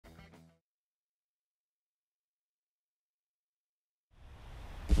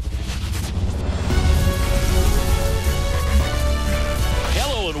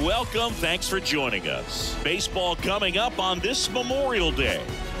welcome. Thanks for joining us. Baseball coming up on this Memorial Day.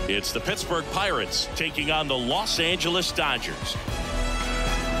 It's the Pittsburgh Pirates taking on the Los Angeles Dodgers.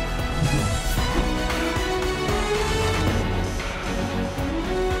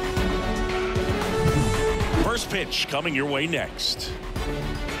 First pitch coming your way next.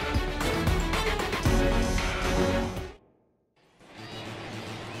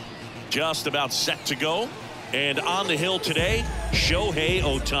 Just about set to go. And on the hill today, Shohei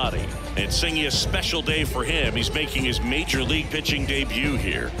Ohtani. And singing a special day for him. He's making his major league pitching debut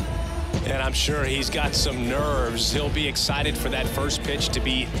here. And I'm sure he's got some nerves. He'll be excited for that first pitch to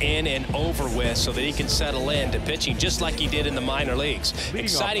be in and over with so that he can settle in to pitching just like he did in the minor leagues.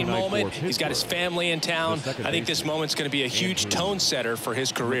 Exciting moment. He's got his family in town. I think this moment's going to be a huge tone setter for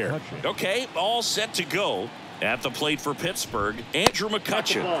his career. Okay, all set to go. At the plate for Pittsburgh, Andrew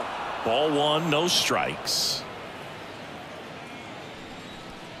McCutchen. Ball one, no strikes.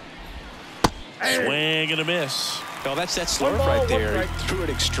 Swing and a miss. Oh, that's that slurve right there. He threw it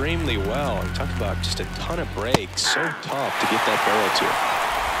extremely well. You talk about just a ton of breaks. So tough to get that barrel to.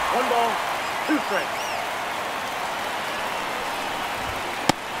 1 ball, 2 strikes.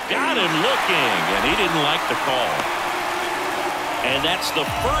 Got him looking, and he didn't like the call. And that's the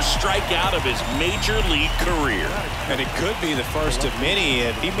first strikeout of his major league career. And it could be the first of many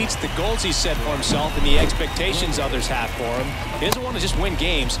if he meets the goals he set for himself and the expectations others have for him. He doesn't want to just win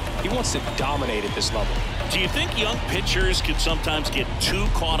games. He wants to dominate at this level. Do you think young pitchers can sometimes get too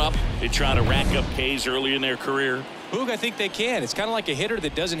caught up in trying to rack up Ks early in their career? Boog, I think they can. It's kind of like a hitter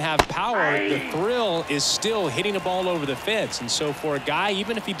that doesn't have power. The thrill is still hitting a ball over the fence. And so for a guy,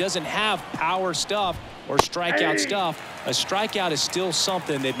 even if he doesn't have power stuff or strikeout stuff, a strikeout is still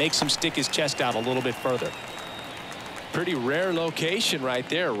something that makes him stick his chest out a little bit further. Pretty rare location right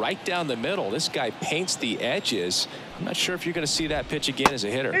there, right down the middle. This guy paints the edges. I'm not sure if you're going to see that pitch again as a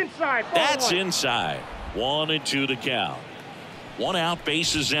hitter. Inside. That's inside. 1-2 the count. One out,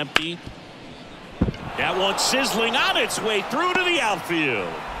 bases empty. That one sizzling on its way through to the outfield.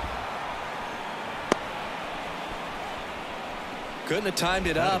 Couldn't have timed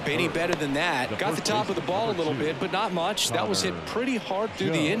it up any better than that. Got the top of the ball a little bit, but not much. That was hit pretty hard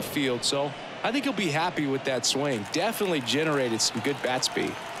through the infield, so I think he'll be happy with that swing. Definitely generated some good bat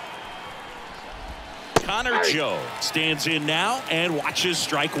speed. Connor Joe stands in now and watches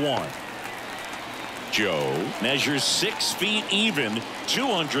strike one. Joe measures 6 feet even,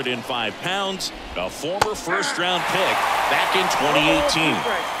 205 pounds, a former first-round pick back in 2018.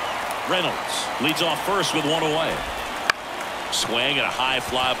 Reynolds leads off first with one away. Swing and a high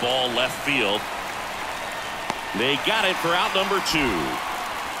fly ball left field. They got it for out number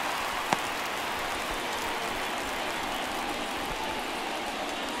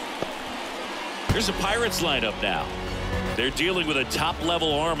 2. Here's the Pirates lineup now. They're dealing with a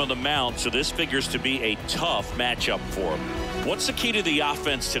top-level arm on the mound, so this figures to be a tough matchup for them. What's the key to the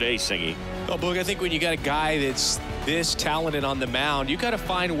offense today, Singy? Well, Boog, I think when you got a guy that's this talented on the mound, you got to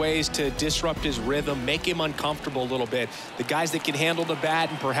find ways to disrupt his rhythm, make him uncomfortable a little bit. The guys that can handle the bat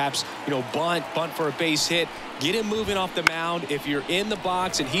and perhaps, bunt for a base hit, get him moving off the mound. If you're in the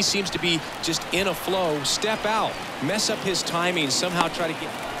box and he seems to be just in a flow, step out, mess up his timing, somehow try to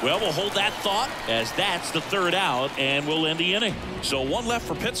get. Well, we'll hold that thought as that's the 3rd out, and we'll end the inning. So 1 left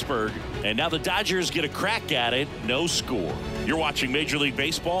for Pittsburgh, and now the Dodgers get a crack at it. No score. You're watching Major League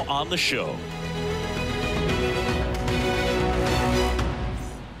Baseball on the show.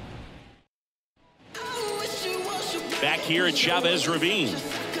 Back here at Chavez Ravine.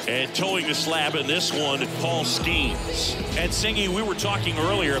 And towing the slab in this one, Paul Skenes. And Singy, we were talking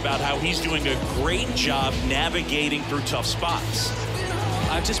earlier about how he's doing a great job navigating through tough spots.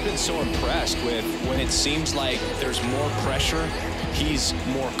 I've just been so impressed with when it seems like there's more pressure, he's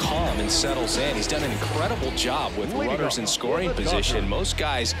more calm and settles in. He's done an incredible job with runners in scoring position. Most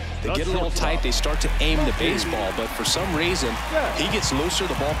guys, they get a little tight, they start to aim the baseball, but for some reason, he gets looser,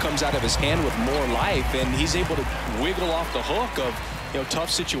 the ball comes out of his hand with more life, and he's able to wiggle off the hook of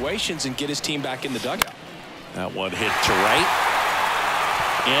tough situations and get his team back in the dugout. That one hit to right.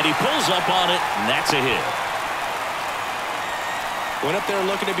 And he pulls up on it, and that's a hit. Went up there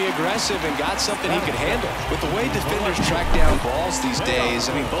looking to be aggressive and got something he could handle. With the way defenders track down balls these days,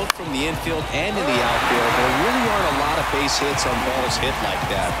 both from the infield and in the outfield, there really aren't a lot of base hits on balls hit like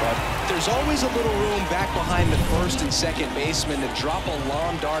that. But there's always a little room back behind the first and second baseman to drop a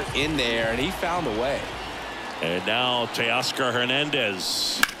long dart in there, and he found a way. And now Teoscar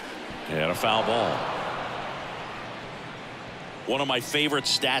Hernandez. And a foul ball. One of my favorite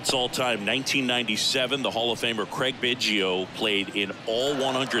stats all time, 1997, the Hall of Famer Craig Biggio played in all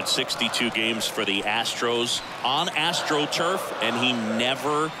 162 games for the Astros on AstroTurf, and he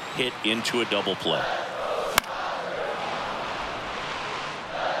never hit into a double play.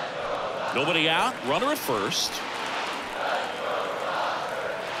 Nobody out, runner at first.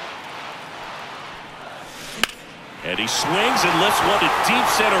 And he swings and lifts one to deep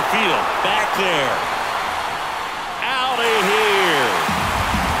center field. Back there. Out of here.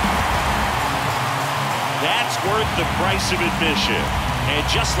 That's worth the price of admission. And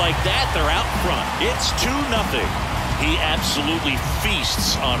just like that, they're out front. It's 2-0. He absolutely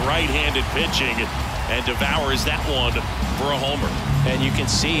feasts on right-handed pitching and devours that one for a homer. And you can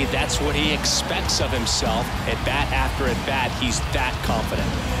see that's what he expects of himself. At bat after at bat, he's that confident.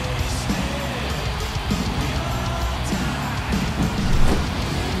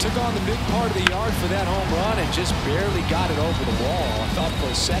 Took on the big part of the yard for that home run and just barely got it over the wall. I thought for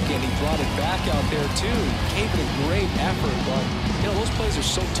a second he brought it back out there too. Gave it a great effort, but you know those plays are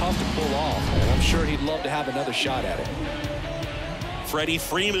so tough to pull off, and I'm sure he'd love to have another shot at it. Freddie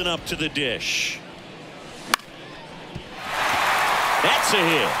Freeman up to the dish. That's a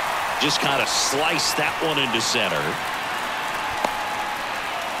hit. Just kind of sliced that one into center.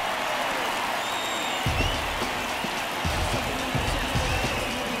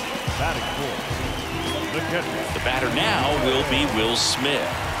 The batter now will be Will Smith.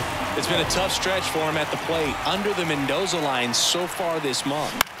 It's been a tough stretch for him at the plate under the Mendoza line so far this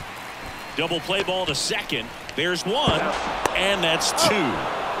month. Double play ball to second. There's one, and that's two.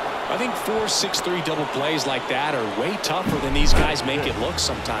 I think 4-6-3 double plays like that are way tougher than these guys make it look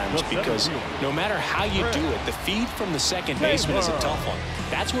sometimes, because no matter how you do it, the feed from the second baseman is a tough one.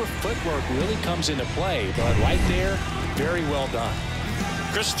 That's where footwork really comes into play, but right there, very well done.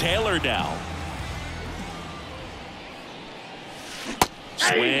 Chris Taylor now.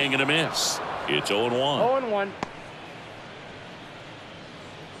 Swing and a miss. It's 0-1. 0-1.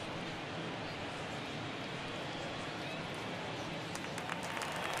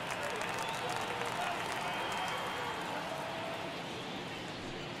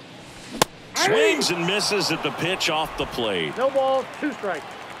 Swings and misses at the pitch off the plate. No balls, 2 strikes.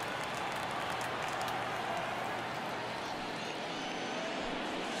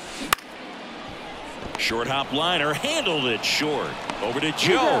 Short hop liner, handled it short. Over to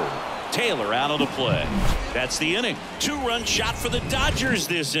Joe. Taylor out of the play. That's the inning. 2-run shot for the Dodgers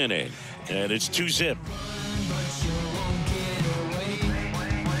this inning. And it's 2-zip.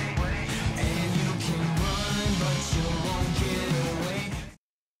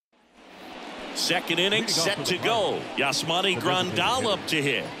 Second inning set to go. Yasmani Grandal up to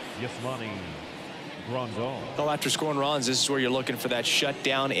hit. Well, after scoring runs, this is where you're looking for that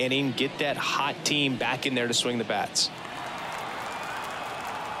shutdown inning. Get that hot team back in there to swing the bats.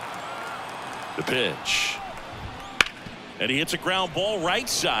 The pitch. And he hits a ground ball right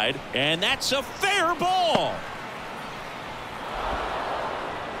side, and that's a fair ball.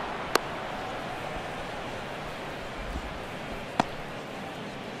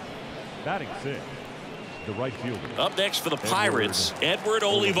 Batting 6, the right fielder. Up next for the Pirates, Edward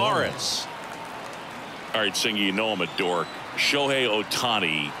Olivares. All right, Singy, you know I'm a dork. Shohei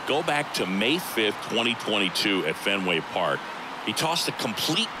Ohtani, go back to May 5th, 2022 at Fenway Park. He tossed a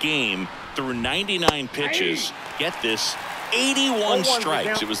complete game through 99 pitches. Get this, 81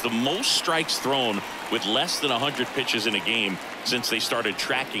 strikes. It was the most strikes thrown with less than 100 pitches in a game since they started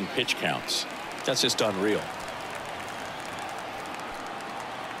tracking pitch counts. That's just unreal.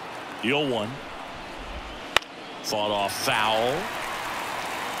 The 0-1. Fought off foul.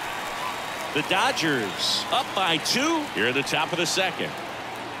 The Dodgers up by 2 here at the top of the second.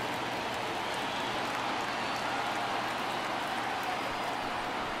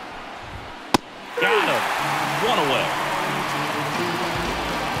 Got him. 1 away.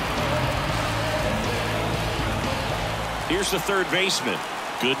 Here's the third baseman.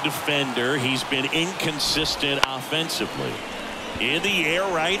 Good defender. He's been inconsistent offensively. In the air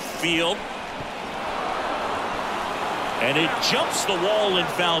right field. And it jumps the wall in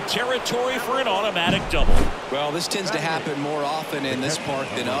foul territory for an automatic double. Well, this tends to happen more often in this park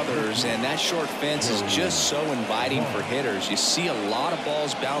than others, and that short fence is just so inviting for hitters. You see a lot of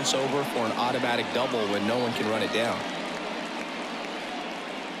balls bounce over for an automatic double when no one can run it down.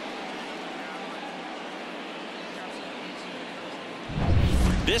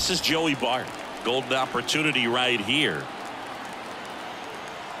 This is Joey Bart. Golden opportunity right here.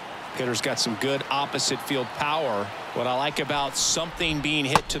 Hitter's got some good opposite field power. What I like about something being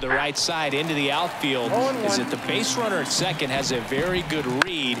hit to the right side into the outfield is that the base runner at second has a very good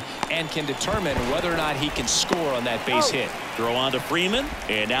read and can determine whether or not he can score on that base hit. Throw on to Freeman,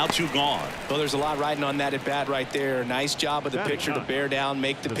 and now 2 gone. Well, there's a lot riding on that at bat right there. Nice job of the pitcher to bear down,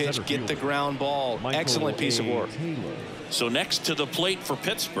 make the pitch, get the ground ball. Excellent piece of work. So next to the plate for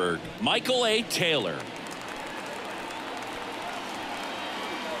Pittsburgh, Michael A. Taylor.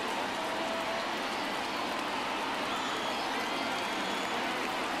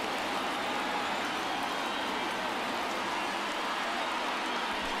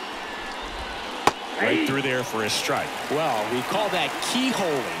 Right through there for a strike. Well, we call that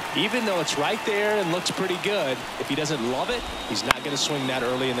keyholing. Even though it's right there and looks pretty good, if he doesn't love it, he's not going to swing that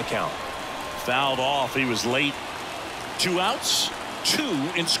early in the count. Fouled off. He was late. 2 outs, 2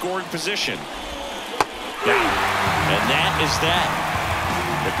 in scoring position. And that is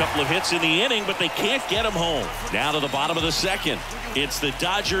that. A couple of hits in the inning, but they can't get him home. Down to the bottom of the second. It's the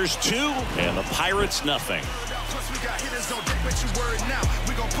Dodgers 2 and the Pirates nothing.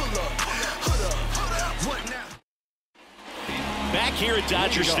 Back here at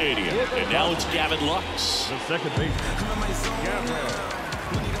Dodger Stadium, and now it's Gavin Lux. The second base.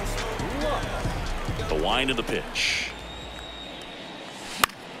 The wind of the pitch.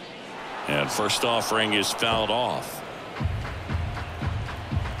 And first offering is fouled off.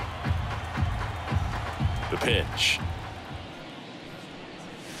 The pitch.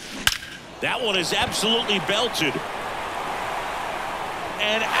 That one is absolutely belted.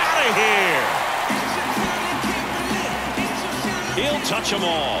 And out of here. He'll touch them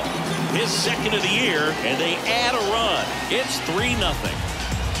all. His second of the year, and they add a run. It's 3-0.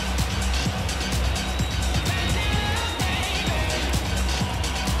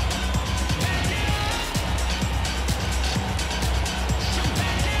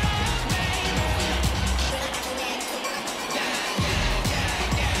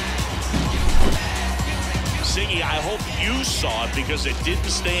 Siggy, I hope you saw it because it didn't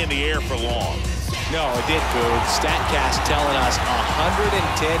stay in the air for long. No, it did, Boog. StatCast telling us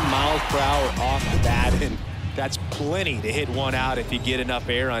 110 miles per hour off the bat, and that's plenty to hit one out if you get enough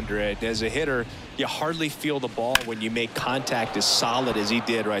air under it. As a hitter, you hardly feel the ball when you make contact as solid as he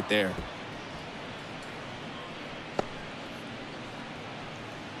did right there.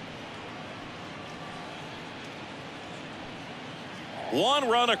 One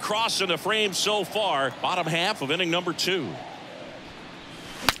run across in the frame so far. Bottom half of inning number 2.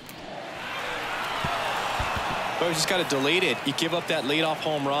 But we just got to delete it. You give up that leadoff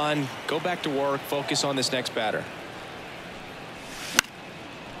home run, go back to work, focus on this next batter.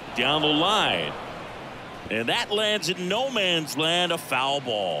 Down the line. And that lands in no man's land, a foul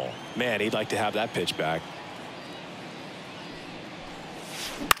ball. Man, he'd like to have that pitch back.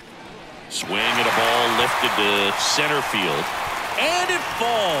 Swing and a ball lifted to center field. And it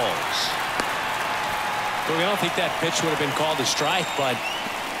falls. Well, I don't think that pitch would have been called a strike, but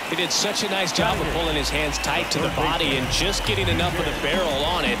he did such a nice job of pulling his hands tight to the body and just getting enough of the barrel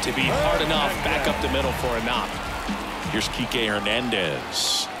on it to be hard enough back up the middle for a knock. Here's Kike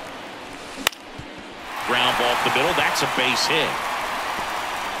Hernandez. Ground ball up the middle. That's a base hit.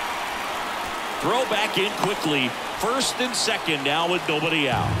 Throw back in quickly. First and second now with nobody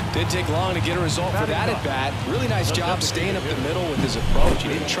out. Didn't take long to get a result for that at bat. Really nice job staying up the middle with his approach. He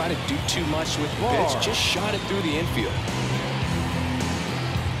didn't try to do too much with the pitch. Just shot it through the infield.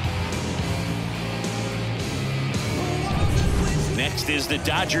 Next is the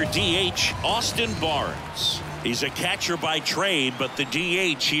Dodger DH, Austin Barnes. He's a catcher by trade, but the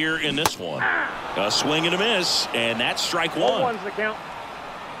DH here in this one. A swing and a miss, and that's strike 1. 1's the count.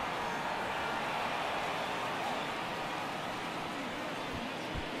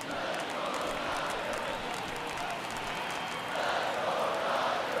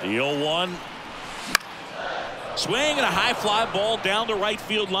 The 0-1. Swing and a high fly ball down the right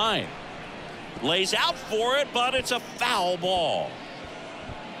field line. Lays out for it, but it's a foul ball.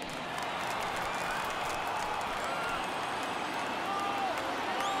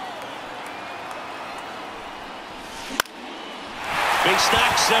 Big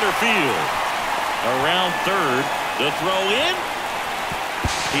stock center field. Around third. The throw in.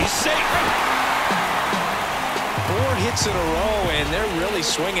 He's safe. 4 hits in a row, and they're really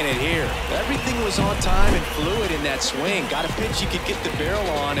swinging it here. Everything was on time and fluid in that swing. Got a pitch you could get the barrel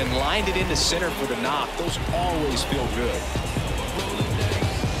on and lined it into center for the knock. Those always feel good.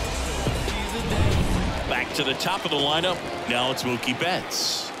 Back to the top of the lineup. Now it's Mookie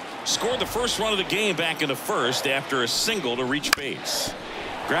Betts. Scored the first run of the game back in the first after a single to reach base.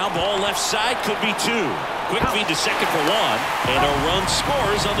 Ground ball left side, could be 2. quick feed to second for one, and a run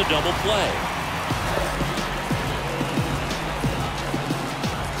scores on the double play.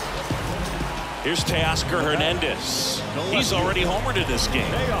 Here's Teoscar Hernandez. He's already homered in this game.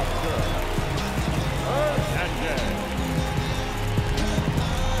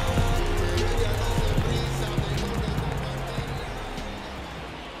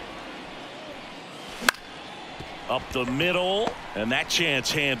 Up the middle, and that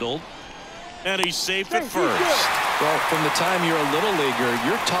chance handled. And he's safe at first. Well, from the time you're a little leaguer,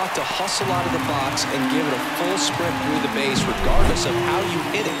 you're taught to hustle out of the box and give it a full sprint through the base regardless of how you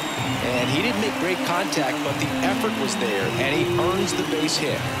hit it. And he didn't make great contact, but the effort was there, and he earns the base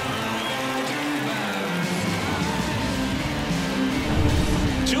hit.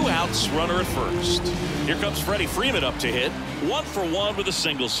 Two outs, runner at first. Here comes Freddie Freeman up to hit. 1 for 1 with a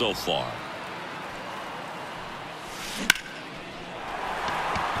single so far.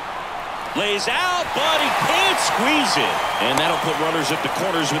 Lays out, but he can't squeeze it. And that'll put runners at the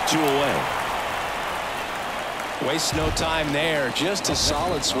corners with 2 away. Wastes no time there. Just a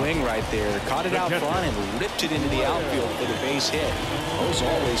solid swing right there. Caught it out front and ripped it into the outfield for the base hit. Those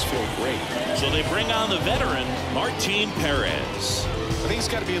always feel great. So they bring on the veteran, Martin Perez. I think it's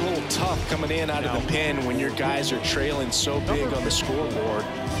got to be a little tough coming in out of the pen when your guys are trailing so big on the scoreboard.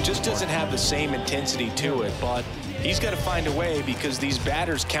 Just doesn't have the same intensity to it, but he's got to find a way because these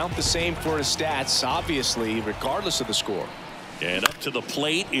batters count the same for his stats, obviously, regardless of the score. And up to the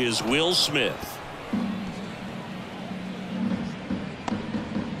plate is Will Smith.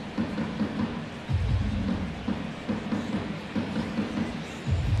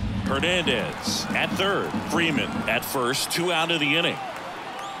 Hernandez at third. Freeman at first. 2 out of the inning.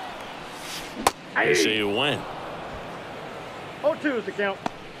 They say it went. 0-2 is the count.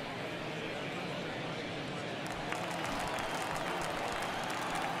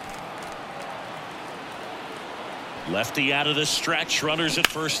 Lefty out of the stretch. Runners at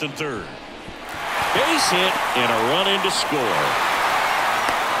first and third. Base hit and a run in to score.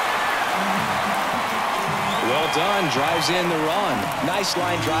 Well done. Drives in the run. Nice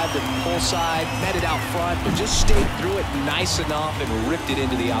line drive to the pull side. Met it out front, but just stayed through it nice enough and ripped it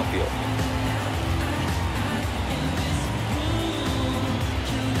into the outfield.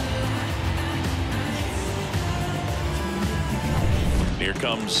 Here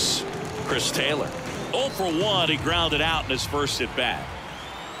comes Chris Taylor. 0 for 1. He grounded out in his first at bat.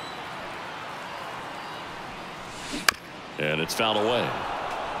 And it's fouled away.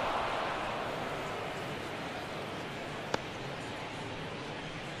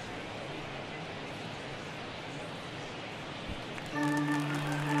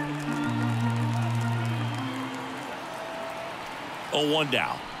 Oh, 1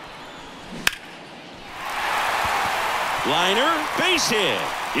 down. Liner, base hit.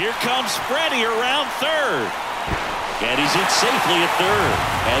 Here comes Freddie around third. And he's in safely at third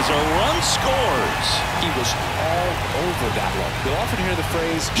as a run scores. He was all over that one. You'll often hear the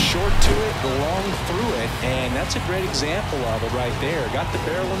phrase short to it, long through it, and that's a great example of it right there. Got the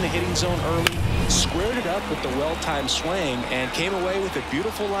barrel in the hitting zone early, squared it up with the well-timed swing, and came away with a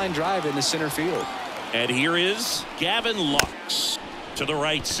beautiful line drive into center field. And here is Gavin Lux to the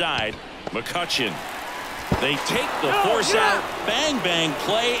right side. McCutchen. They take the force out, bang, bang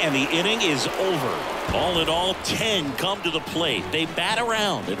play, and the inning is over. All in all, 10 come to the plate. They bat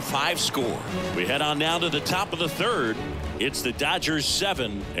around and 5 score. We head on now to the top of the third. It's the Dodgers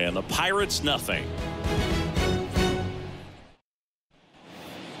 7 and the Pirates nothing.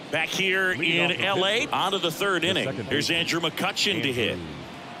 Back here in L.A. on to the third inning. Here's Andrew McCutchen to hit.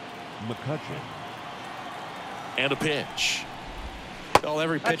 And a pitch. Well,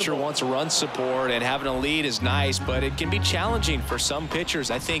 every pitcher wants run support, and having a lead is nice, but it can be challenging for some pitchers.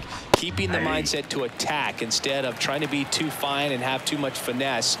 I think keeping the mindset to attack instead of trying to be too fine and have too much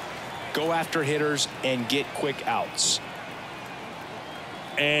finesse. Go after hitters and get quick outs.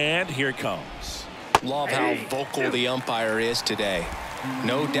 And here it comes. Love how vocal the umpire is today.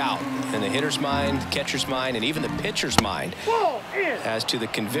 No doubt in the hitter's mind, catcher's mind, and even the pitcher's mind as to the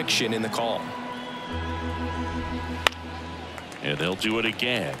conviction in the call. And they'll do it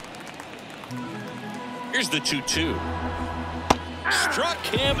again. Here's the 2-2. Struck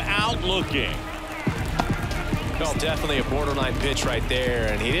him out looking. Well, definitely a borderline pitch right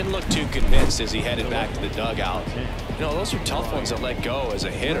there, and he didn't look too convinced as he headed back to the dugout. You know, those are tough ones that let go as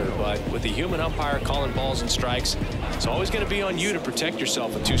a hitter, but with the human umpire calling balls and strikes, it's always going to be on you to protect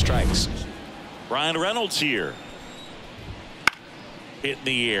yourself with 2 strikes. Ryan Reynolds here. Hit in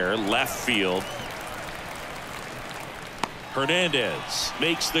the air, left field. Hernandez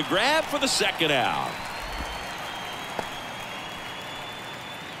makes the grab for the second out.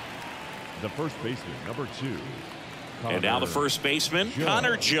 The first baseman, number 2. And now the first baseman,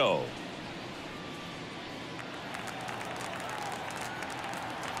 Connor Joe.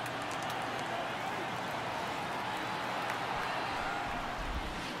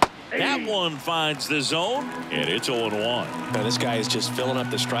 That one finds the zone, and it's 0-1. Now this guy is just filling up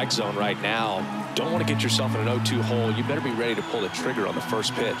the strike zone right now. Don't want to get yourself in an 0-2 hole. You better be ready to pull the trigger on the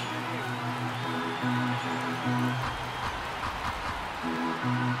first pitch.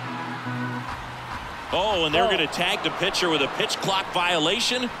 Oh, and they're going to tag the pitcher with a pitch clock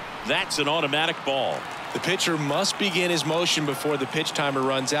violation. That's an automatic ball. The pitcher must begin his motion before the pitch timer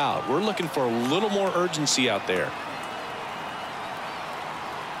runs out. We're looking for a little more urgency out there.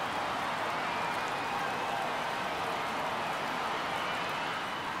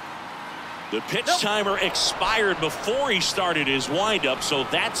 The pitch timer expired before he started his windup, so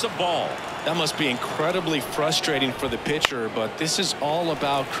that's a ball. That must be incredibly frustrating for the pitcher, but this is all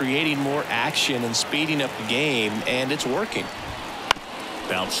about creating more action and speeding up the game, and it's working.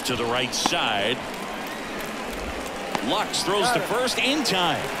 Bounce to the right side. Lux throws to first in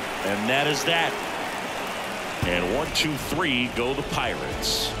time, and that is that. And 1-2-3 go the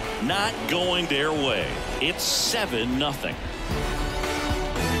Pirates. Not going their way. It's 7-0.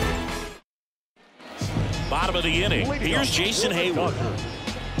 Bottom of the inning. Here's Jason Hayward.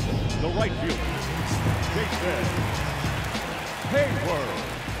 The right fielder, Jason Hayward.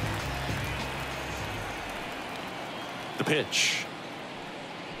 The pitch.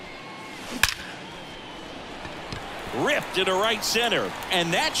 Ripped into right center,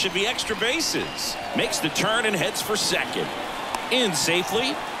 and that should be extra bases. Makes the turn and heads for second. In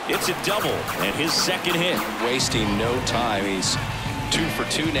safely. It's a double and his second hit. Wasting no time. He's 2 for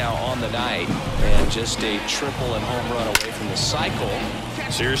 2 now on the night, and just a triple and home run away from the cycle.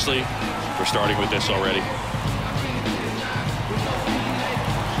 Seriously, we're starting with this already.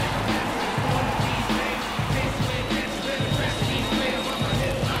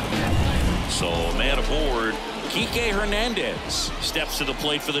 So man aboard, Kike Hernandez steps to the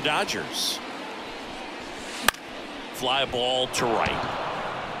plate for the Dodgers. Fly ball to right.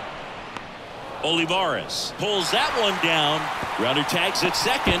 Olivares pulls that one down. Runner tags at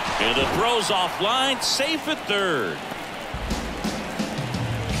second, and the throw's offline, safe at third.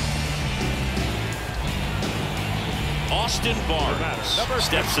 Austin Barnes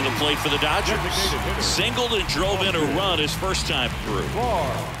steps to the plate for the Dodgers. Singled and drove in a run his first time through.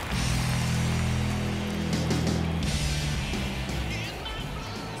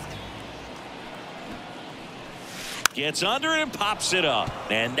 Gets under it and pops it up,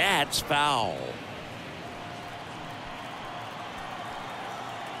 and that's foul.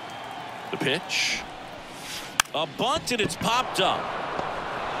 The pitch. A bunt, and it's popped up.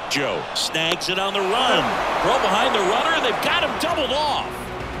 Joe snags it on the run. Throw behind the runner. They've got him doubled off.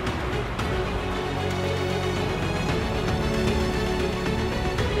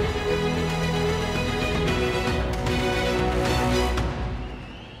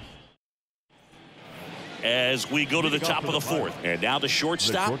 As we go to the top of the fourth. And now the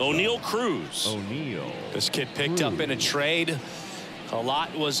shortstop, O'Neal Cruz. This kid picked up in a trade. A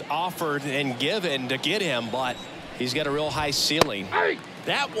lot was offered and given to get him, but he's got a real high ceiling.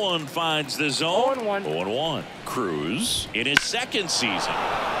 That one finds the zone. 0-1. 0-1. Cruz in his second season.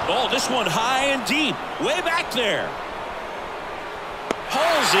 Oh, this one high and deep. Way back there.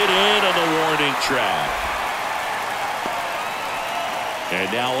 Pulls it in on the warning track.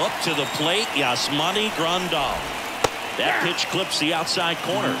 And now up to the plate, Yasmani Grandal. That pitch clips the outside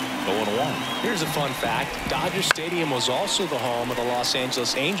corner. 0-1. Here's a fun fact. Dodger Stadium was also the home of the Los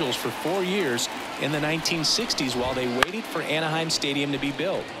Angeles Angels for 4 years in the 1960s while they waited for Anaheim Stadium to be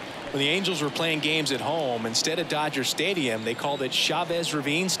built. When the Angels were playing games at home, instead of Dodger Stadium, they called it Chavez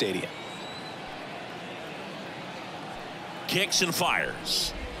Ravine Stadium. Kicks and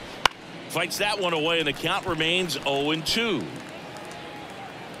fires. Fights that one away, and the count remains 0-2.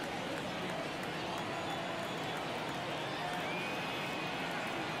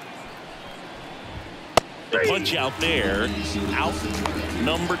 The punch out there, out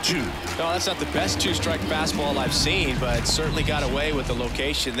number 2. No, that's not the best 2-strike fastball I've seen, but certainly got away with the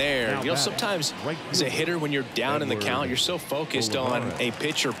location there. You know, sometimes as a hitter, when you're down in the count, you're so focused on a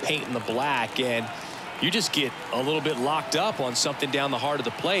pitcher painting the black, and you just get a little bit locked up on something down the heart of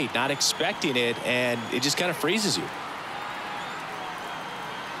the plate, not expecting it, and it just kind of freezes you.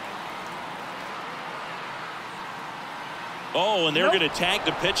 Oh, and they're going to tag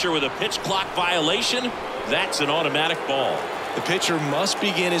the pitcher with a pitch clock violation. That's an automatic ball. The pitcher must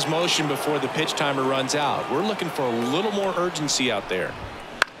begin his motion before the pitch timer runs out. We're looking for a little more urgency out there.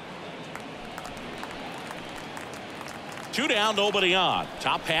 Two down, nobody on.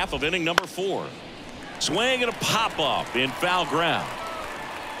 Top half of inning number 4. Swing and a pop up in foul ground.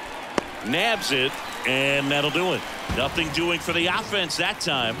 Nabs it, and that'll do it. Nothing doing for the offense that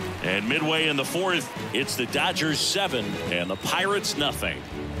time. And midway in the 4th, it's the Dodgers 7 and the Pirates nothing.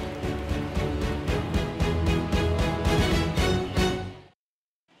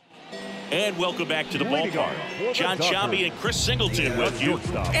 And welcome back to the ballpark. John Sciambi and Chris Singleton with you.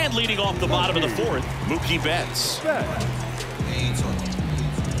 And leading off the bottom of the 4th, Mookie Betts.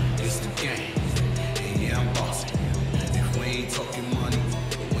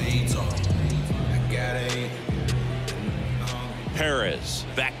 Perez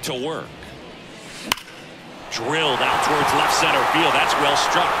back to work. Drilled out towards left center field. That's well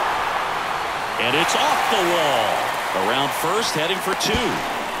struck. And it's off the wall. Around first, heading for 2.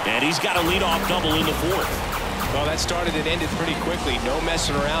 And he's got a leadoff double in the 4th. Well, that started and ended pretty quickly. No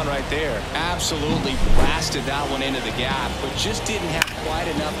messing around right there. Absolutely blasted that one into the gap, but just didn't have quite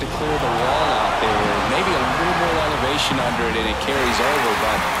enough to clear the wall out there. Maybe a little more elevation under it and it carries over,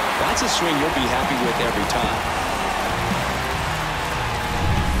 but that's a swing you'll be happy with every time.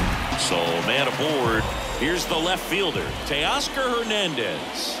 So, man aboard. Here's the left fielder, Teoscar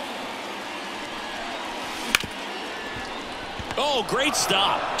Hernandez. Oh, great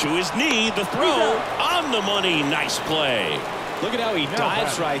stop. To his knee, the throw on the money. Nice play. Look at how he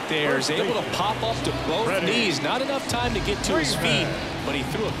dives right there. Is able to pop up to both knees. Not enough time to get to his feet, but he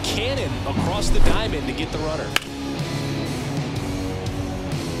threw a cannon across the diamond to get the runner.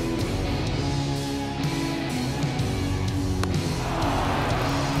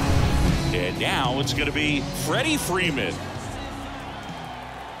 And now it's going to be Freddie Freeman.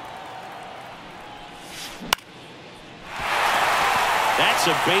 That's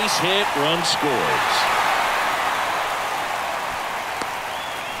a base hit, run scores.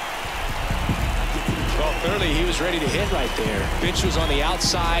 Well, clearly he was ready to hit right there. Pitch was on the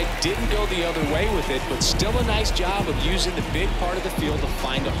outside, didn't go the other way with it, but still a nice job of using the big part of the field to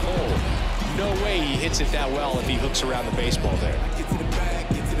find a hole. No way he hits it that well if he hooks around the baseball there.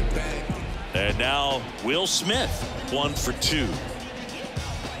 And now Will Smith, 1 for 2.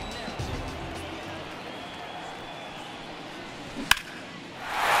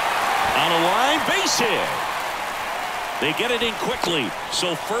 On a line, base hit. They get it in quickly.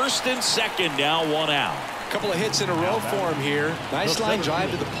 So first and second, now 1 out. A couple of hits in a row for him here. Nice line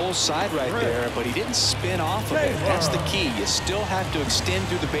drive to the pull side right there, but he didn't spin off of it. That's the key. You still have to extend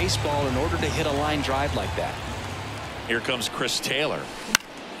through the baseball in order to hit a line drive like that. Here comes Chris Taylor.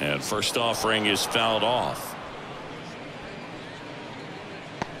 And first offering is fouled off.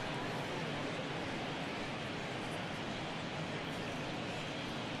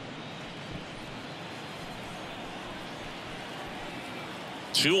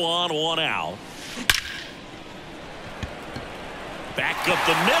 Two on, 1 out. Back up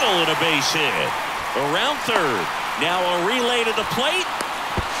the middle and a base hit. Around third. Now a relay to the plate.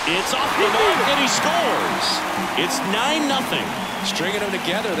 It's off the mark and he scores. It's 9-0. Stringing them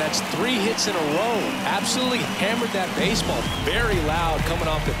together, that's 3 hits in a row. Absolutely hammered that baseball. Very loud coming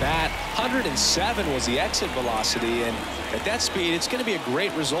off the bat. 107 was the exit velocity, and at that speed, it's going to be a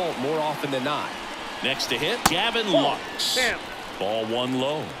great result more often than not. Next to hit, Gavin Lux. Ball 1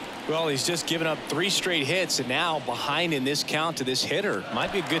 low. Well, he's just given up 3 straight hits, and now behind in this count to this hitter.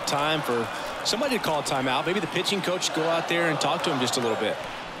 Might be a good time for somebody to call a timeout. Maybe the pitching coach go out there and talk to him just a little bit.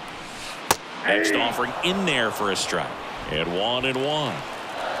 Next offering in there for a strike. And 1-1.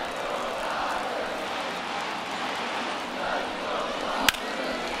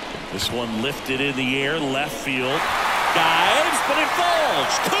 This one lifted in the air, left field. Dives, but it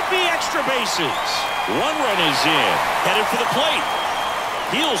falls. Could be extra bases. 1 run is in. Headed for the plate.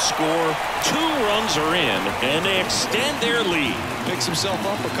 He'll score. 2 runs are in, and they extend their lead. Picks himself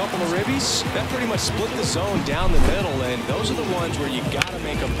up a couple of ribbies. That pretty much split the zone down the middle, and those are the ones where you got to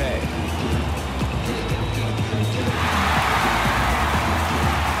make them pay.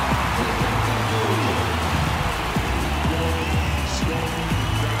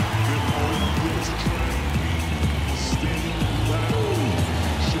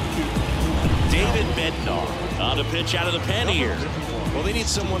 On a pitch out of the pen here. Well, they need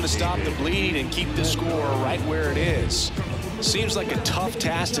someone to stop the bleeding and keep the score right where it is. Seems like a tough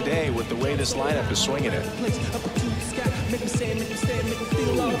task today with the way this lineup is swinging it.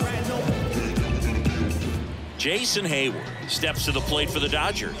 Jason Hayward steps to the plate for the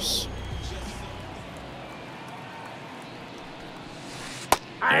Dodgers.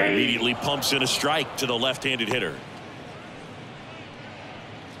 And immediately pumps in a strike to the left-handed hitter.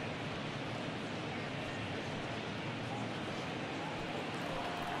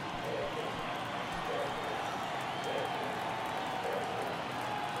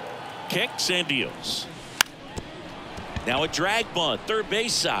 kicks and deals. Now a drag bunt, third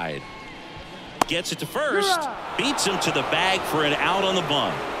base side. Gets it to first. Beats him to the bag for an out on the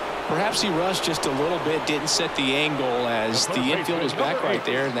bunt. Perhaps he rushed just a little bit, didn't set the angle as the infield was back right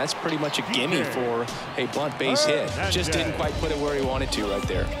there, and that's pretty much a gimme for a bunt base hit. Just didn't quite put it where he wanted to right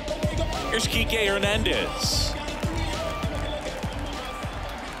there. Here's Kike Hernandez.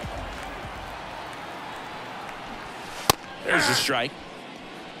 There's a strike.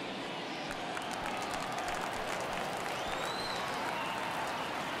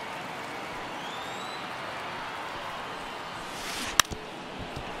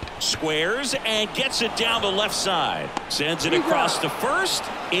 Squares and gets it down the left side. Sends it across to first.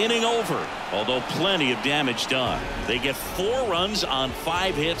 Inning over. Although plenty of damage done. They get 4 runs on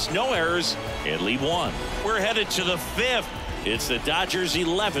 5 hits, no errors, and lead 1. We're headed to the 5th. It's the Dodgers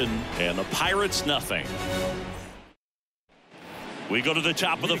 11 and the Pirates nothing. We go to the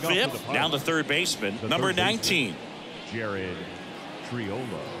top of the 5th. Down the third baseman, number 19. Jared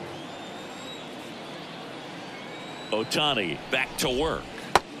Triolo. Ohtani back to work.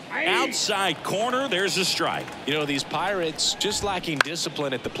 Outside corner, there's a strike. You know, these Pirates just lacking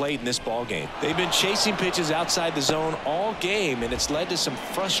discipline at the plate in this ball game. They've been chasing pitches outside the zone all game, and it's led to some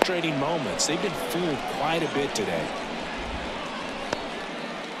frustrating moments. They've been fooled quite a bit today.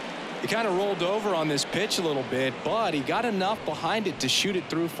 He kind of rolled over on this pitch a little bit, but he got enough behind it to shoot it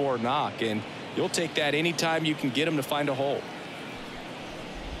through for a knock, and you'll take that anytime you can get him to find a hole.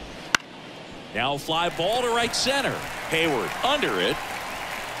 Now fly ball to right center. Hayward under it.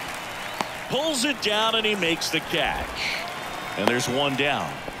 Pulls it down and he makes the catch. And there's 1 down.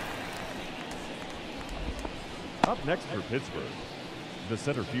 Up next for Pittsburgh, the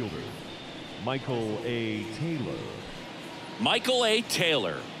center fielder, Michael A. Taylor. Michael A.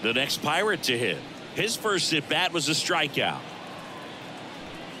 Taylor, the next Pirate to hit. His first at bat was a strikeout.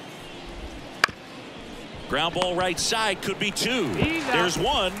 Ground ball right side, could be 2. There's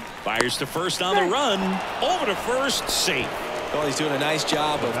 1. Fires to first on the run. Over to first, safe. Well, he's doing a nice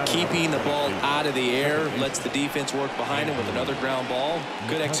job of keeping the ball out of the air. Lets the defense work behind him with another ground ball.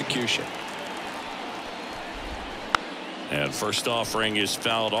 Good execution. And first offering is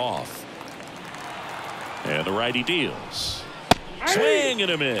fouled off. And the righty deals. Swing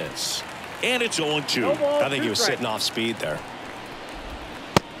and a miss. And it's 0-2. I think he was sitting off speed there.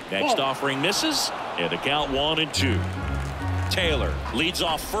 Next offering misses. And the count 1-2. Taylor leads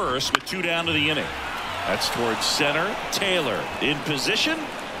off first with 2 down to the inning. That's towards center. Taylor in position.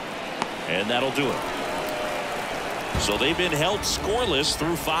 And that'll do it. So they've been held scoreless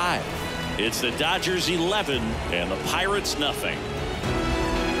through 5. It's the Dodgers 11 and the Pirates nothing.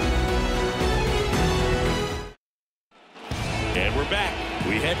 And we're back.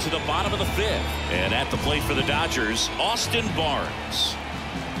 We head to the bottom of the 5th. And at the plate for the Dodgers, Austin Barnes.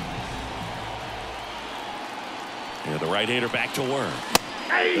 And the right-hander back to work.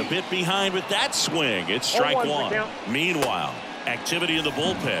 A bit behind with that swing. It's strike 1. Meanwhile, activity in the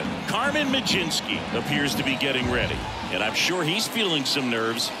bullpen. Carmen Mlodzinski appears to be getting ready. And I'm sure he's feeling some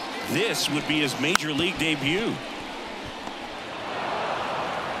nerves. This would be his major league debut.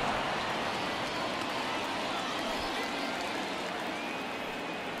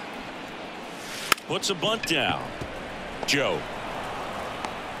 Puts a bunt down. Joe.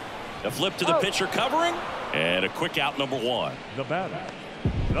 A flip to the pitcher covering. And a quick out, number 1. The batter,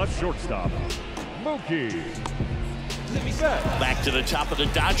 the shortstop, Mookie. Back to the top of the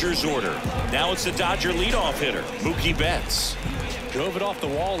Dodgers order. Now it's the Dodger leadoff hitter, Mookie Betts. Drove it off the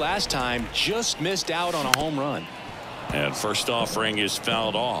wall last time, just missed out on a home run. And first offering is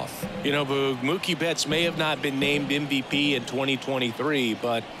fouled off. You know, Boog, Mookie Betts may have not been named MVP in 2023,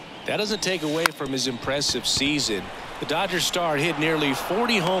 but that doesn't take away from his impressive season. The Dodgers star hit nearly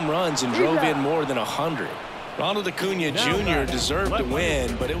 40 home runs and drove in more than 100. Ronald Acuna Jr. deserved to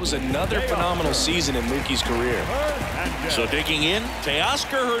win, but it was another phenomenal season in Mookie's career. So digging in,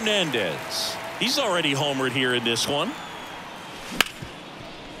 Teoscar Hernandez. He's already homered here in this one.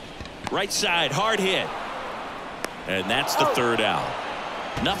 Right side, hard hit. And that's the 3rd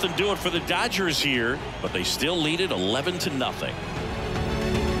out. Nothing doing for the Dodgers here, but they still lead it 11-0.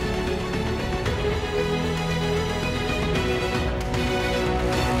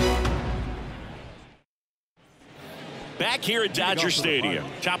 Back here at Dodger Stadium,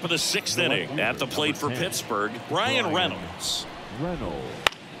 top of the 6th inning. At the plate for Pittsburgh, Brian Reynolds.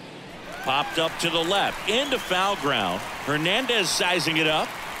 Popped up to the left, into foul ground. Hernandez sizing it up.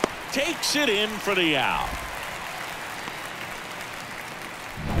 Takes it in for the out.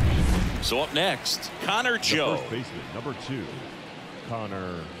 So up next, Connor Joe. First baseman, number 2,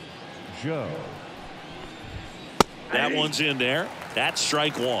 Connor Joe. That one's in there. That's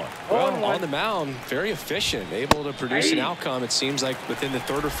strike one. Well, on the mound, very efficient, able to produce an outcome, it seems like, within the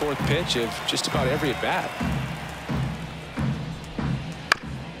third or fourth pitch of just about every at bat.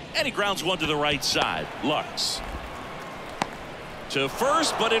 And he grounds one to the right side. Lux to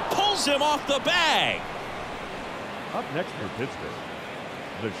first, but it pulls him off the bag. Up next for Pittsburgh,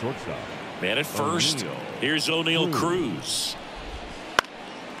 the shortstop. Man at first. Here's O'Neal Cruz.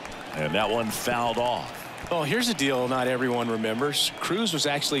 And that one fouled off. Well, here's a deal not everyone remembers. Cruz was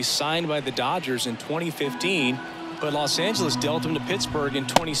actually signed by the Dodgers in 2015, but Los Angeles dealt him to Pittsburgh in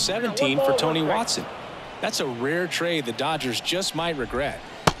 2017 for Tony Watson. That's a rare trade the Dodgers just might regret.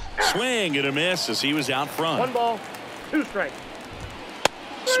 Swing and a miss as he was out front. 1 ball, 2 strikes.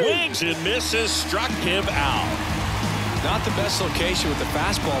 Swings and misses, struck him out. Not the best location with the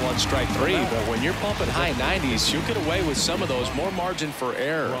fastball on strike 3, but when you're pumping high 90s, you'll get away with some of those. More margin for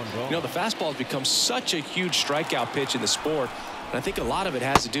error. You know, the fastball has become such a huge strikeout pitch in the sport, and I think a lot of it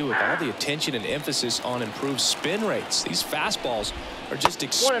has to do with all the attention and emphasis on improved spin rates. These fastballs are just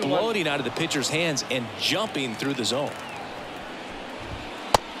exploding out of the pitcher's hands and jumping through the zone.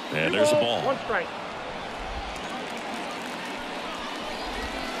 And there's a ball. 1 strike.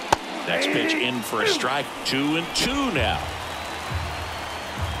 Next pitch in for a strike. 2-2 now.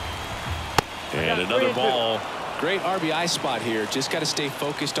 And another ball. Great RBI spot here. Just got to stay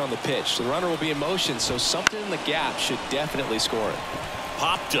focused on the pitch. The runner will be in motion, so something in the gap should definitely score it.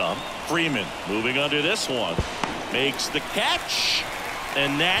 Popped up. Freeman moving under this one. Makes the catch.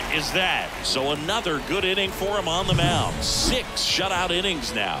 And that is that. So another good inning for him on the mound. 6 shutout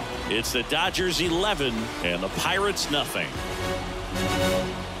innings now. It's the Dodgers 11 and the Pirates nothing.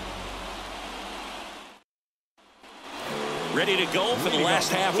 Ready to go for the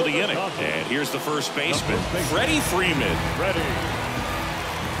last half of the inning. And here's the first baseman, Freddie Freeman.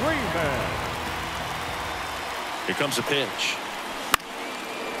 Here comes a pitch.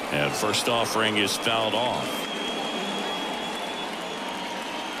 And first offering is fouled off.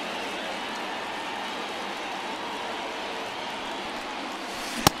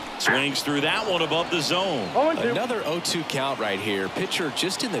 Swings through that one above the zone. Another 0-2 count right here. Pitcher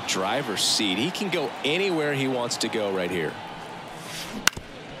just in the driver's seat. He can go anywhere he wants to go right here.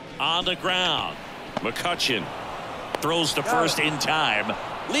 On the ground. McCutchen throws to first in time.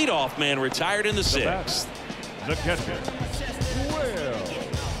 Leadoff man retired in the 6th. The catcher.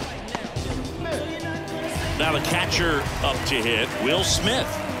 Now the catcher up to hit, Will Smith.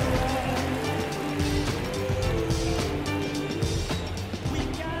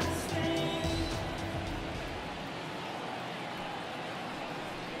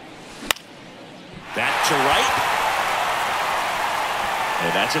 Back to right.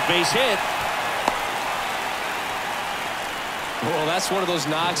 And that's a base hit. Well, that's one of those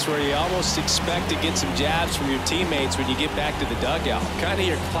knocks where you almost expect to get some jabs from your teammates when you get back to the dugout. Kind of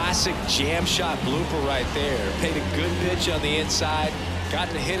your classic jam shot blooper right there. Paid a good pitch on the inside. Got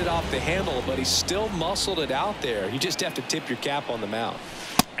to hit it off the handle, but he still muscled it out there. You just have to tip your cap on the mound.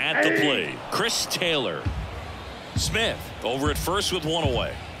 At the plate, Chris Taylor. Smith over at first with one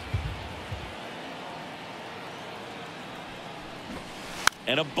away.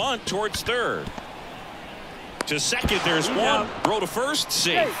 And a bunt towards third. To second, there's one. Throw to first,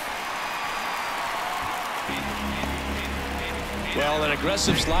 safe. Well, an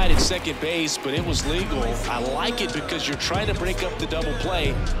aggressive slide at second base, but it was legal. I like it because you're trying to break up the double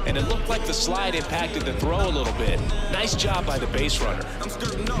play, and it looked like the slide impacted the throw a little bit. Nice job by the base runner.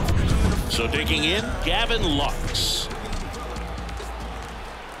 So digging in, Gavin Lux.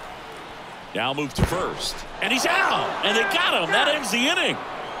 Now move to first. And he's out. And they got him. That ends the inning.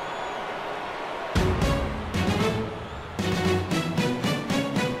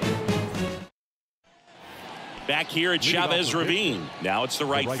 Back here at Chavez Ravine. Now it's the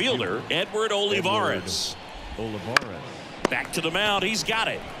right fielder, Edward Olivares. Back to the mound. He's got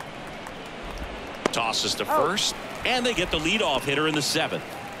it. Tosses to first. And they get the leadoff hitter in the 7th.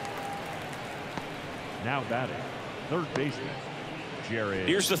 Now batting, third baseman, Jared.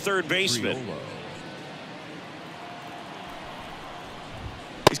 Here's the third baseman. Triolo.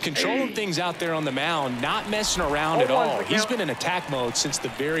 He's controlling things out there on the mound, not messing around at all. He's been in attack mode since the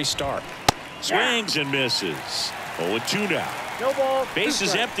very start. Swings and misses. 0-2 now. No ball. Base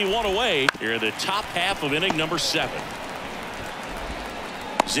is empty, one away. Here in the top half of inning number 7.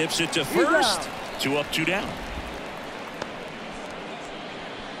 Zips it to first. 2 up, 2 down.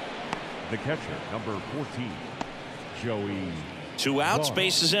 The catcher, number 14, Joey. 2 outs,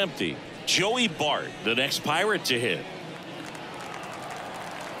 base is empty. Joey Bart, the next Pirate to hit.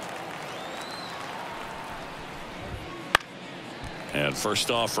 And first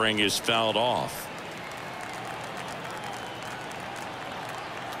offering is fouled off.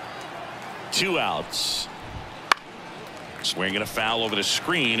 2 outs. Swinging a foul over the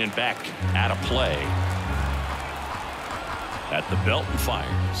screen and back out of play. At the belt and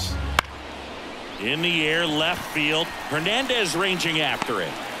fires. In the air, left field. Hernandez ranging after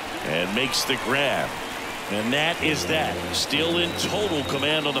it and makes the grab. And that is that. Still in total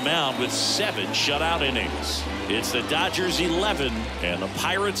command on the mound with 7 shutout innings. It's the Dodgers 11 and the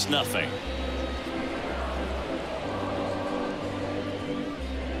Pirates nothing.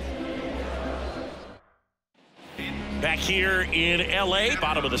 Back here in LA,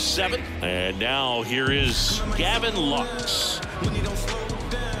 bottom of the 7th. And now here is Gavin Lux.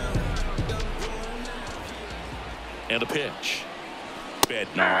 And a pitch.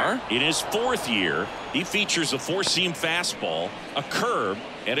 Bednar in his 4th year. He features a 4-seam fastball, a curve,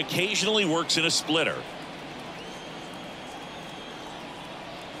 and occasionally works in a splitter.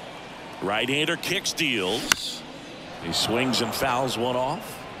 Right-hander kicks, deals. He swings and fouls one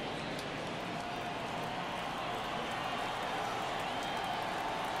off.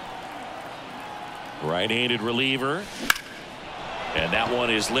 Right-handed reliever. And that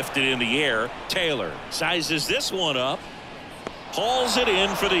one is lifted in the air. Taylor sizes this one up. Hauls it in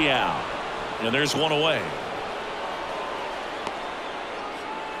for the out. And there's one away.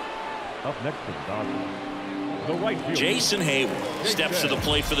 Up next for the Dodgers, the right fielder, Jason Hayward steps to the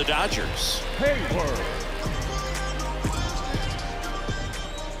plate for the Dodgers. Hayward.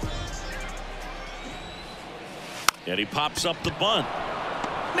 And he pops up the bunt.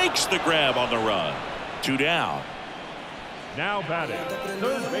 Makes the grab on the run. 2 down. Now batting,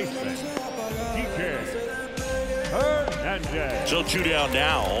 third baseman, DJ Hernandez. So 2 down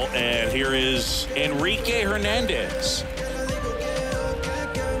now, and here is Enrique Hernandez.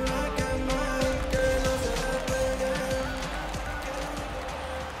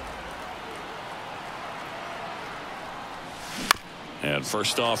 And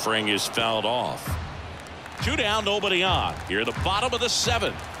first offering is fouled off. 2 down, nobody on. Here at the bottom of the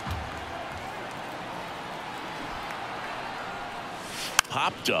 7th.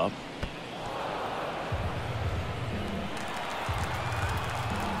 Popped up.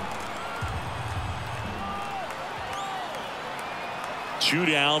 Two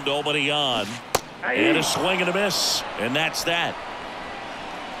down, nobody on. And a swing and a miss. And that's that.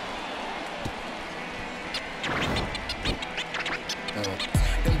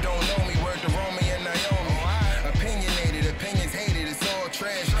 Them don't know me, word to Romy and Naomi. Opinionated, opinions hated, it's all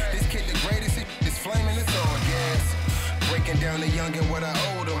trash. This kid the greatest, it's flaming, it's all gas. Breaking down the young and what I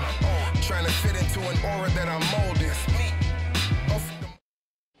owed him. Trying to fit into an aura that I'm molding.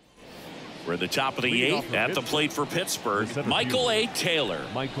 We're at the top of the 8th. At the plate for Pittsburgh, Michael A. Taylor.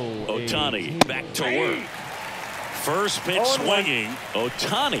 Ohtani back to work. First pitch swinging.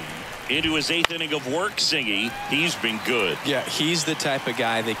 Ohtani into his 8th inning of work, Singy. He's been good. Yeah, he's the type of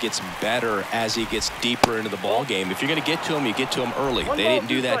guy that gets better as he gets deeper into the ball game. If you're going to get to him, you get to him early. They didn't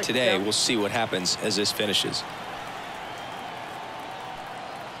do that today. We'll see what happens as this finishes.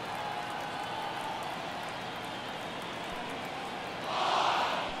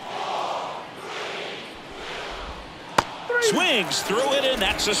 Swings through it, and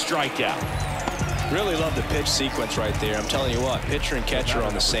that's a strikeout. Really love the pitch sequence right there. I'm telling you what, pitcher and catcher are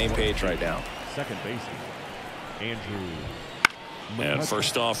on the same page right now. Second baseman, Andrew. And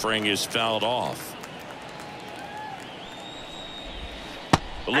first offering is fouled off.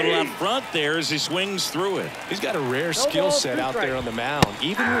 A little out front there as he swings through it. He's got a rare skill set out there on the mound.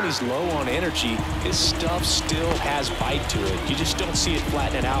 Even when he's low on energy, his stuff still has bite to it. You just don't see it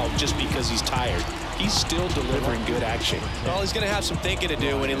flatten out just because he's tired. He's still delivering good action. Well, he's going to have some thinking to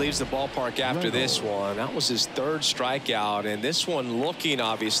do when he leaves the ballpark after this one. That was his 3rd strikeout, and this one looking,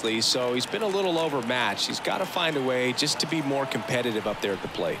 obviously, so he's been a little overmatched. He's got to find a way just to be more competitive up there at the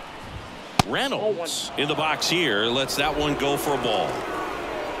plate. Reynolds in the box here lets that one go for a ball.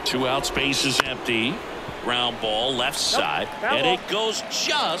 2 out, space is empty. Ground ball left side, and it goes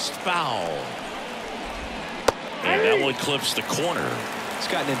just foul. And that one clips the corner. He's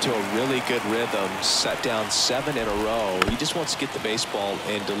gotten into a really good rhythm, set down 7 in a row. He just wants to get the baseball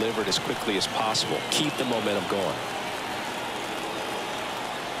and deliver it as quickly as possible. Keep the momentum going.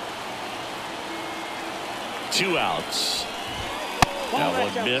 2 outs.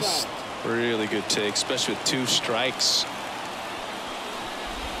 That one missed. Really good take, especially with 2 strikes.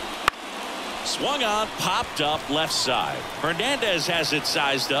 Swung on, popped up left side. Hernandez has it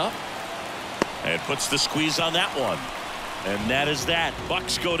sized up and puts the squeeze on that one. And that is that.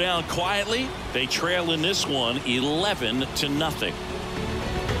 Bucks go down quietly. They trail in this one 11-0.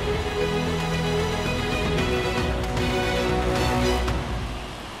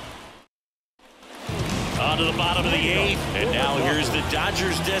 On to the bottom of the 8th, and now here's the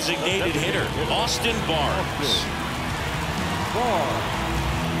Dodgers designated hitter, Austin Barnes.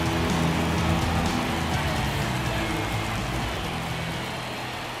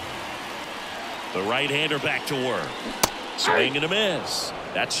 The right-hander back to work. Swing and a miss.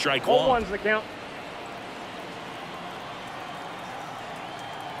 That's strike 1. 0-1's the count.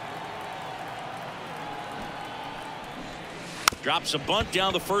 Drops a bunt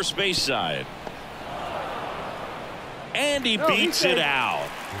down the first base side. And he beats it out.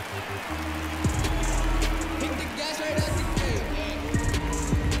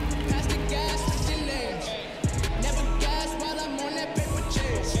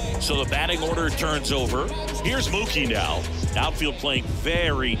 So the batting order turns over. Here's Mookie now. Outfield playing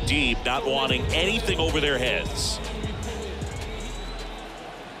very deep, not wanting anything over their heads.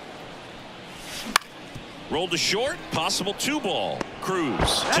 Rolled to short, possible 2-ball.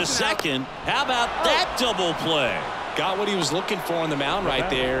 Cruz to second. How about that double play? Got what he was looking for on the mound right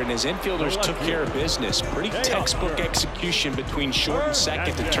there, and his infielders took care of business. Pretty textbook execution between short and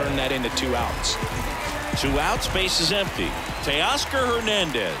second to turn that into 2 outs. 2 outs, base is empty. Teoscar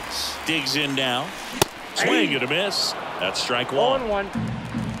Hernandez digs in now. Swing and a miss. That's strike 1. 0-1.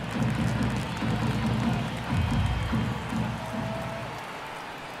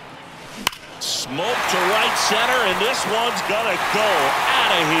 Smoke to right center, and this one's gonna go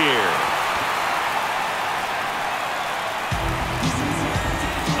out of here.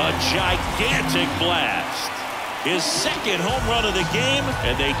 A gigantic blast. His second home run of the game,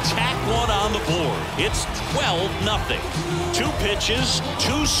 and they tack one on the board. It's 12-0. 2 pitches,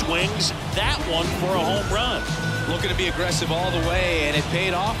 2 swings, that one for a home run. Looking to be aggressive all the way, and it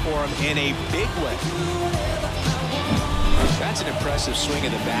paid off for him in a big way. That's an impressive swing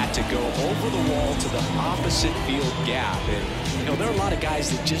of the bat to go over the wall to the opposite field gap. And, you know, there are a lot of guys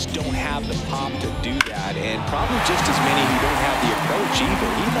that just don't have the pop to do that, and probably just as many who don't have the approach either.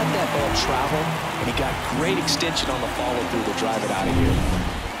 He let that ball travel, and he got great extension on the follow-through to drive it out of here.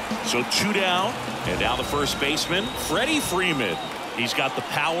 So 2 down, and now the first baseman, Freddie Freeman. He's got the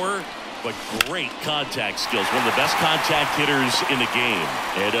power, but great contact skills. One of the best contact hitters in the game.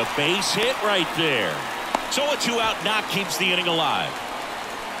 And a base hit right there. So a 2-out knock keeps the inning alive.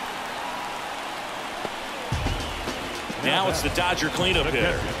 Now it's the Dodger cleanup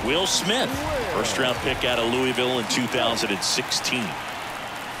hitter, Will Smith. First-round pick out of Louisville in 2016.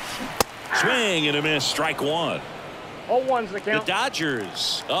 Swing and a miss, strike 1. 0-1's the count. The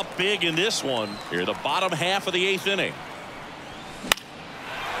Dodgers up big in this one. Here, the bottom half of the 8th inning.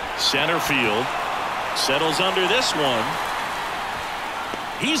 Center field settles under this one.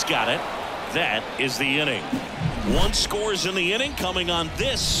 He's got it. That is the inning. 1 scores in the inning, coming on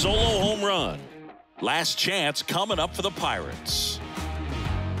this solo home run. Last chance coming up for the Pirates.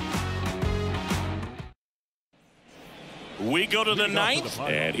 We go to the 9th,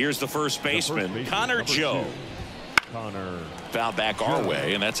 and here's the first baseman, Connor Joe. Foul back our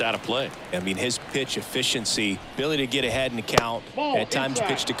way, and that's out of play. I mean, his pitch efficiency, ability to get ahead in the count, at times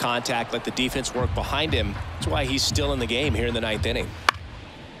pitch to contact, let the defense work behind him. That's why he's still in the game here in the 9th inning.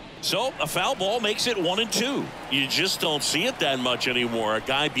 So a foul ball makes it 1-2. You just don't see it that much anymore. A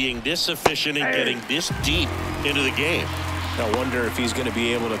guy being this efficient and getting this deep into the game. I wonder if he's going to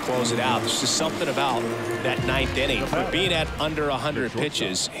be able to close it out. There's just something about that 9th inning. For being at under 100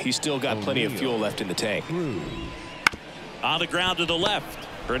 pitches, he's still got plenty of fuel left in the tank. On the ground to the left,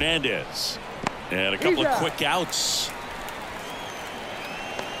 Hernandez. And a couple of quick outs.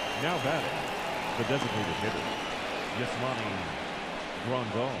 Now batting, the designated hitter, Yasmani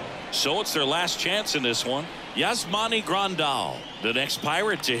Grandal. So it's their last chance in this one. Yasmani Grandal, the next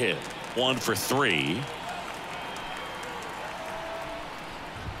Pirate to hit. 1 for 3.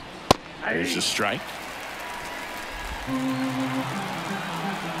 There's a strike.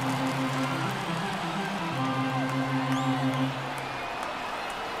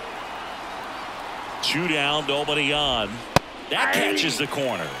 Two down, nobody on. That catches the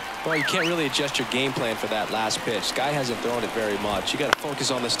corner. Well, you can't really adjust your game plan for that last pitch. This guy hasn't thrown it very much. You got to focus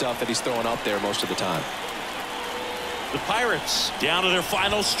on the stuff that he's throwing out there most of the time. The Pirates down to their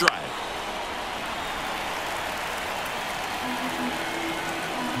final strike.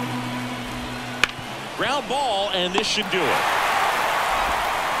 Ground ball, and this should do it.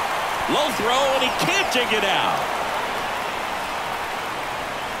 Low throw, and he can't dig it out.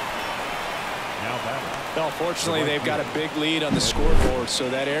 Well, fortunately, they've got a big lead on the scoreboard, so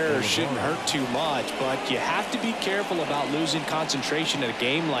that error shouldn't hurt too much. But you have to be careful about losing concentration in a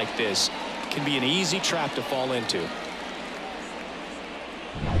game like this. It can be an easy trap to fall into.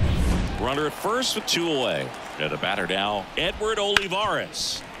 Runner at first with 2 away. And the batter now, Edward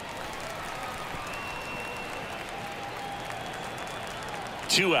Olivares.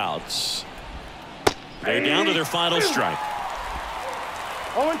 2 outs. They're down to their final strike.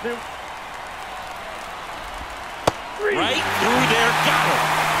 0-2. Right through there, got it.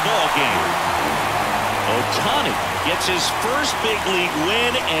 Ball game. Ohtani gets his first big league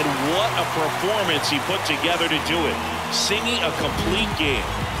win, and what a performance he put together to do it. Singing a complete game.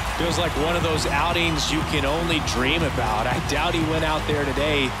 Feels like one of those outings you can only dream about. I doubt he went out there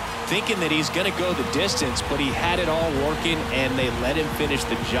today thinking that he's going to go the distance, but he had it all working, and they let him finish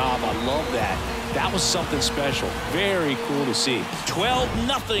the job. I love that. That was something special. Very cool to see.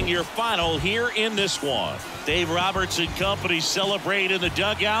 12-0 your final here in this one. Dave Roberts and company celebrate in the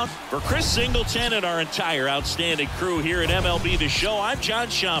dugout. For Chris Singleton and our entire outstanding crew here at MLB The Show, I'm John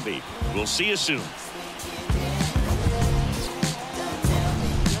Shambi. We'll see you soon.